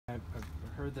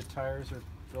heard the tires are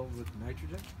filled with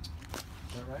nitrogen.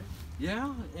 Is that right?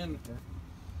 Yeah, and Okay.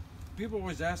 people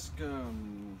always ask,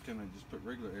 can I just put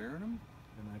regular air in them?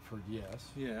 And I've heard yes.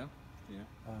 Yeah,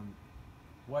 yeah.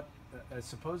 What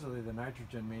supposedly the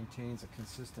nitrogen maintains a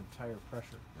consistent tire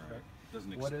pressure. Right.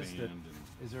 Doesn't What expand.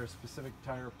 is there a specific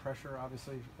tire pressure?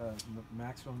 Obviously,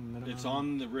 maximum, minimum. It's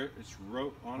on the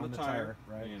wrote on the tire,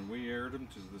 right? And we aired them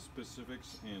to the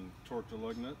specifics and torque the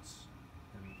lug nuts.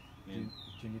 And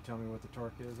can you tell me what the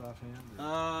torque is offhand?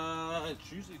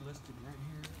 It's usually listed right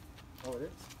here. Oh, it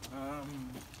is. Um,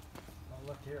 Oh,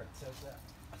 look here. It says that.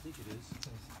 I think it is.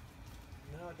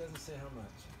 No, it doesn't say how much.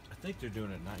 I think they're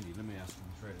doing it 90. Let me ask them.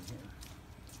 It's right in here.